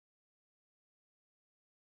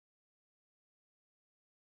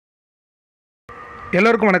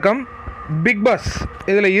எல்லோருக்கும் வணக்கம். Big pass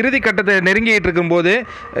இதில் இறுதி கட்டத்தை நெருங்கிட்டு இருக்கும்போது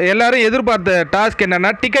எல்லாரும் எதிர்பார்த்த டாஸ்க்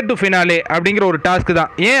என்னென்னா டிக்கெட் டு ஃபினாலே அப்படிங்கிற ஒரு டாஸ்க்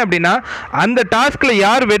தான். ஏன் அப்படின்னா அந்த டாஸ்கில்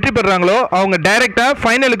யார் வெற்றி பெறுறாங்களோ அவங்க டைரெக்டாக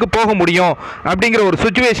ஃபைனலுக்கு போக முடியும் அப்படிங்கிற ஒரு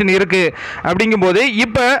சுச்சுவேஷன் இருக்குது. அப்படிங்கும்போது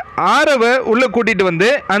இப்போ ஆரவை உள்ளே கூட்டிகிட்டு வந்து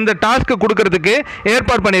அந்த டாஸ்க்கு கொடுக்கறதுக்கு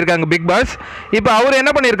ஏற்பாடு பண்ணியிருக்காங்க பிக் பாஸ். இப்போ அவர்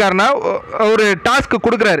என்ன பண்ணியிருக்காருன்னா ஒரு டாஸ்க்கு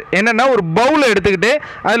கொடுக்குறாரு. என்னென்னா ஒரு பவுலை எடுத்துக்கிட்டு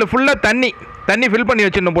அதில் ஃபுல்லாக தண்ணி ஃபில் பண்ணி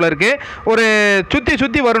வச்சிடணும் போல இருக்குது. ஒரு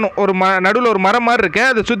சுற்றி வரணும், ஒரு நடுவில் ஒரு மரம் மாதிரி இருக்குது,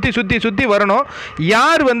 அதை சுற்றி வரணும்.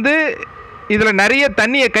 யார் இதில் நிறைய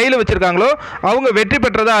தண்ணியை கையில் வச்சுருக்காங்களோ அவங்க வெற்றி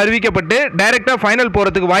பெற்றதாக அறிவிக்கப்பட்டு டைரெக்டாக ஃபைனல்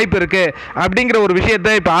போகிறதுக்கு வாய்ப்பு இருக்குது அப்படிங்கிற ஒரு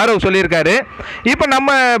விஷயத்தை இப்போ ஆரவ் சொல்லியிருக்காரு. இப்போ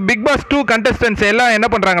நம்ம பிக் பாஸ் 2 கண்டஸ்டன்ஸ் எல்லாம் என்ன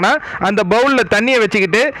பண்ணுறாங்கன்னா அந்த பவுலில் தண்ணியை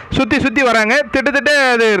வச்சுக்கிட்டு சுற்றி வராங்க. திட்டத்தட்ட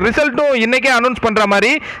அது ரிசல்ட்டும் இன்றைக்கே அனௌன்ஸ் பண்ணுற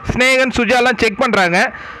மாதிரி ஸ்னேகன் சுஜாலாம் செக் பண்ணுறாங்க.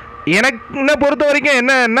 என்ன பொறுத்த வரைக்கும்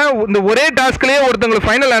என்னன்னா இந்த ஒரே டாஸ்க்லேயே ஒருத்தவங்களுக்கு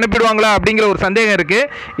ஃபைனல் அனுப்பிடுவாங்களா அப்படிங்கிற ஒரு சந்தேகம்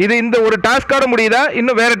இருக்குது. இந்த ஒரு டாஸ்க்கோட முடியுதா,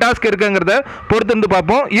 இன்னும் வேறு டாஸ்க் இருக்குங்கிறத பொறுத்து வந்து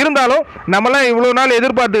பார்ப்போம். இருந்தாலும் நம்மளாம் இவ்வளோ நாள்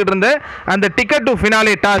எதிர்பார்த்துக்கிட்டு இருந்த அந்த ticket to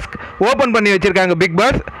finale task open பண்ணி வச்சுருக்காங்க பிக்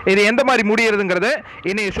பாஸ். இது எந்த மாதிரி முடியறதுங்கிறத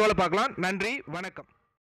இன்னைக்கு ஷோவில் பார்க்கலாம். நன்றி, வணக்கம்.